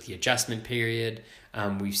 there's the adjustment period.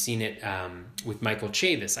 We've seen it with Michael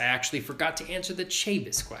Chavis. I actually forgot to answer the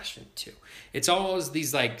Chavis question too. It's always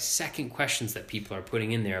these second questions that people are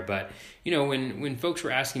putting in there. But, when folks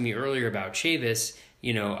were asking me earlier about Chavis,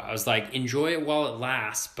 I was like, enjoy it while it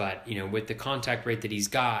lasts. But, with the contact rate that he's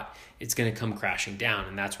got, it's going to come crashing down.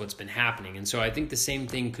 And that's what's been happening. And so I think the same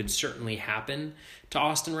thing could certainly happen to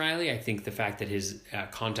Austin Riley. I think the fact that his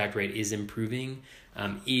contact rate is improving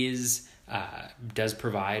does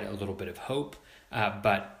provide a little bit of hope.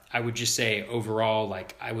 But I would just say overall,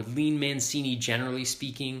 I would lean Mancini generally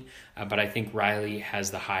speaking, but I think Riley has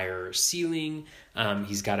the higher ceiling.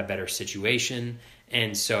 He's got a better situation.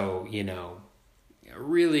 And so,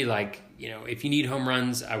 really if you need home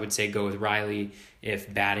runs, I would say go with Riley.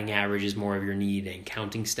 If batting average is more of your need and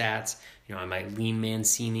counting stats, I might lean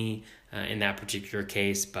Mancini in that particular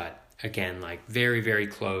case. But again, very, very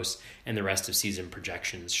close, and the rest of season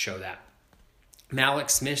projections show that. Malik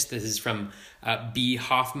Smith, this is from B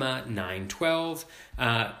Hoffma 912.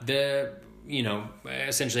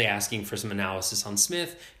 Essentially asking for some analysis on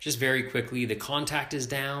Smith. Just very quickly, the contact is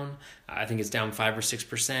down. I think it's down 5 or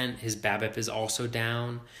 6%. His BABIP is also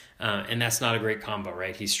down. And that's not a great combo,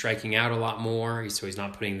 right? He's striking out a lot more, so he's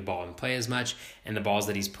not putting the ball in play as much, and the balls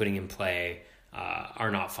that he's putting in play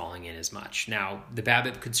are not falling in as much. Now, the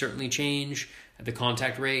BABIP could certainly change. The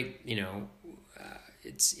contact rate,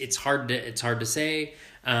 it's hard to say.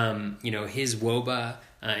 His WOBA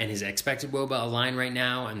and his expected WOBA align right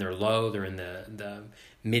now, and they're low. They're in the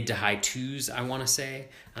mid to high 2s, I want to say.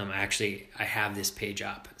 I have this page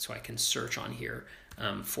up so I can search on here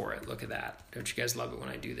for it. Look at that. Don't you guys love it when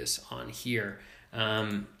I do this on here?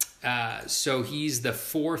 So he's the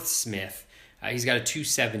fourth Smith. He's got a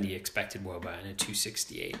 270 expected WOBA and a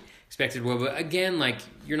 268 expected WOBA. Again,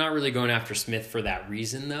 you're not really going after Smith for that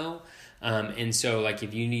reason, though. And so,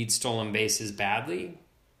 if you need stolen bases badly,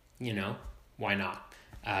 why not?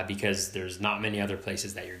 Because there's not many other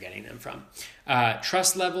places that you're getting them from.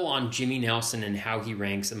 Trust level on Jimmy Nelson and how he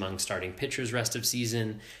ranks among starting pitchers rest of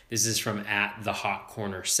season. This is from at the Hot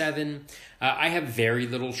Corner 7. I have very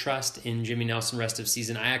little trust in Jimmy Nelson rest of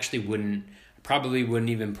season. I actually probably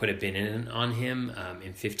wouldn't even put a bin in on him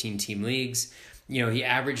in 15-team leagues. He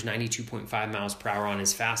averaged 92.5 miles per hour on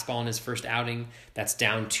his fastball in his first outing. That's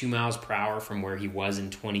down 2 miles per hour from where he was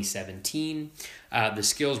in 2017. The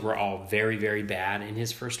skills were all very, very bad in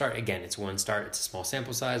his first start. Again, it's one start. It's a small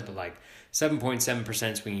sample size, but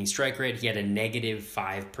 7.7% swinging strike rate. He had a negative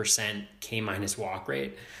 5% K- walk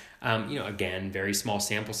rate. Again, very small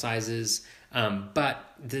sample sizes.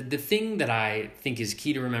 But the thing that I think is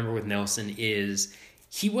key to remember with Nelson is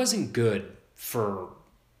he wasn't good for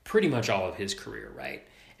pretty much all of his career, right?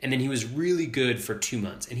 And then he was really good for 2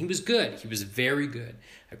 months. And he was good. He was very good.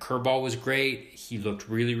 A curveball was great. He looked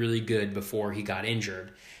really, really good before he got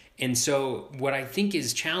injured. And so what I think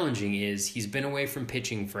is challenging is he's been away from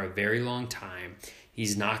pitching for a very long time.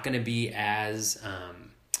 He's not going to be as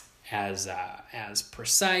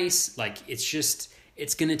precise.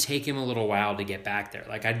 It's going to take him a little while to get back there.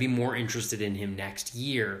 I'd be more interested in him next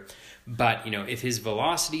year. But, if his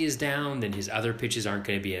velocity is down, then his other pitches aren't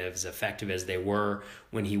going to be as effective as they were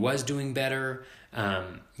when he was doing better.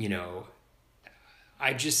 I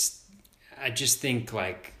just think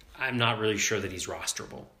like I'm not really sure that he's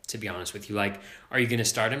rosterable, to be honest with you. Like, are you going to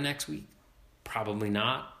start him next week? Probably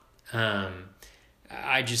not.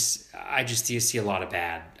 I see a lot of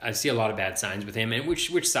bad signs with him, and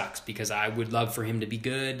which sucks because I would love for him to be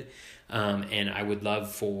good, and I would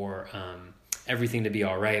love for everything to be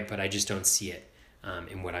all right, but I just don't see it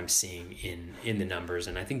in what I'm seeing in the numbers,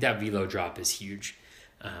 and I think that velo drop is huge.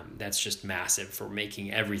 That's just massive for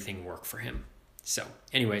making everything work for him. So,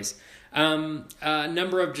 anyways, a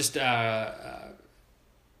number of just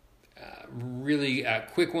really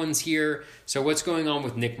quick ones here. So what's going on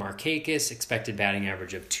with Nick Markakis? Expected batting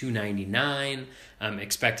average of .299,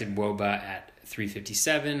 expected WOBA at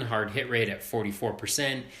 .357, hard hit rate at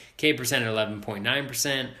 44%, K percent at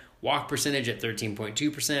 11.9%, walk percentage at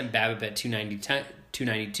 13.2%, BABIP at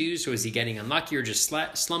 292. So is he getting unlucky or just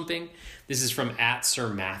slumping? This is from @Sir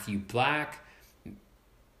Matthew Black.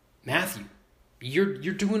 Matthew,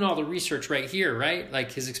 you're doing all the research right here, right?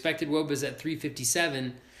 Like his expected WOBA is at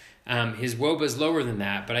 357. His WOBA is lower than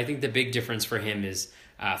that, but I think the big difference for him is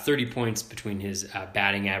 30 points between his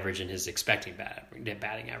batting average and his expected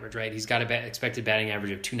batting average, right? He's got an expected batting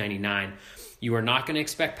average of 299. You are not going to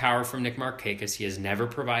expect power from Nick Markakis. He has never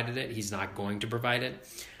provided it. He's not going to provide it.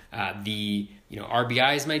 The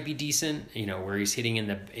RBIs might be decent, where he's hitting in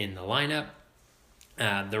the lineup.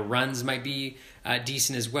 The runs might be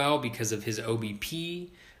decent as well because of his OBP.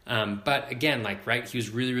 But again, he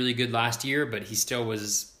was really, really good last year, but he still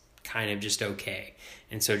was kind of just okay.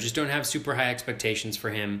 And so just don't have super high expectations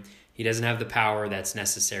for him. He doesn't have the power that's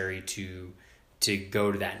necessary to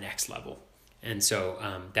go to that next level. And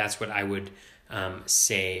so that's what I would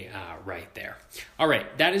say right there. All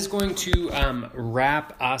right, that is going to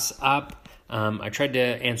wrap us up. I tried to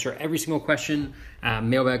answer every single question,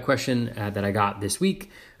 mailbag question that I got this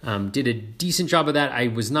week. Did a decent job of that. I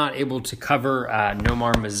was not able to cover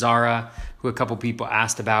Nomar Mazara, who a couple people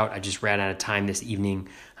asked about. I just ran out of time this evening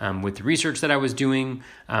with the research that I was doing.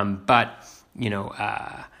 But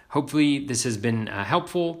hopefully this has been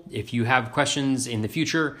helpful. If you have questions in the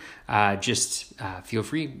future, just feel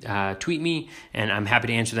free, tweet me, and I'm happy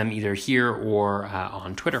to answer them either here or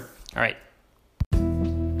on Twitter. All right.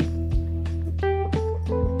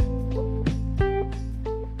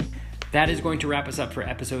 That is going to wrap us up for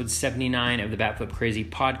episode 79 of the Bat Flip Crazy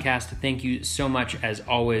podcast. Thank you so much, as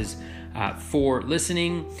always, for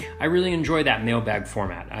listening. I really enjoy that mailbag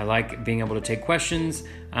format. I like being able to take questions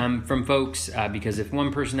from folks because if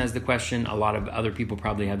one person has the question, a lot of other people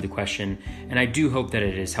probably have the question. And I do hope that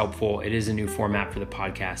it is helpful. It is a new format for the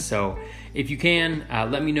podcast. So if you can,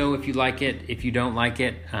 let me know if you like it. If you don't like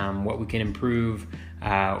it, what we can improve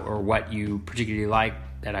or what you particularly like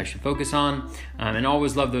that I should focus on. And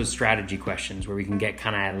always love those strategy questions where we can get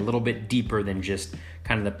kind of a little bit deeper than just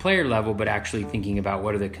kind of the player level, but actually thinking about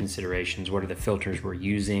what are the considerations, what are the filters we're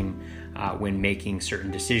using when making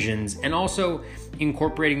certain decisions, and also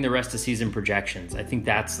incorporating the rest of season projections. I think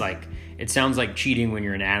that's it sounds like cheating when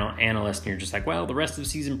you're an analyst and you're just like, well, the rest of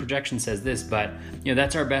season projection says this, but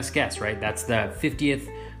that's our best guess, right? That's the 50th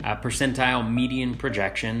percentile median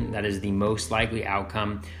projection. That is the most likely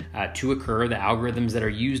outcome to occur. The algorithms that are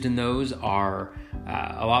used in those are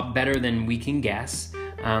a lot better than we can guess.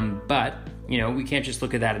 But we can't just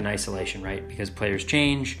look at that in isolation, right? Because players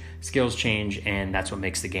change, skills change, and that's what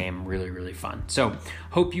makes the game really, really fun. So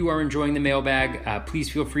hope you are enjoying the mailbag.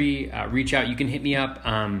 Please feel free, reach out. You can hit me up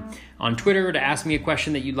on Twitter to ask me a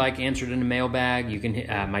question that you'd like answered in a mailbag. You can hit,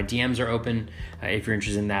 my DMs are open if you're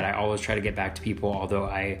interested in that. I always try to get back to people, although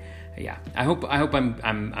I hope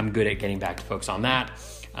I'm good at getting back to folks on that.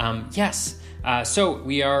 Yes. So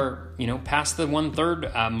we are, past the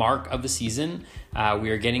 1/3 mark of the season. We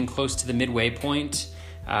are getting close to the midway point,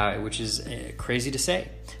 which is crazy to say.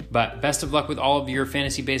 But best of luck with all of your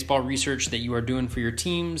fantasy baseball research that you are doing for your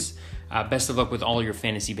teams. Best of luck with all your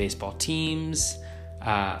fantasy baseball teams.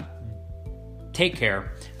 Take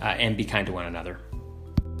care and be kind to one another.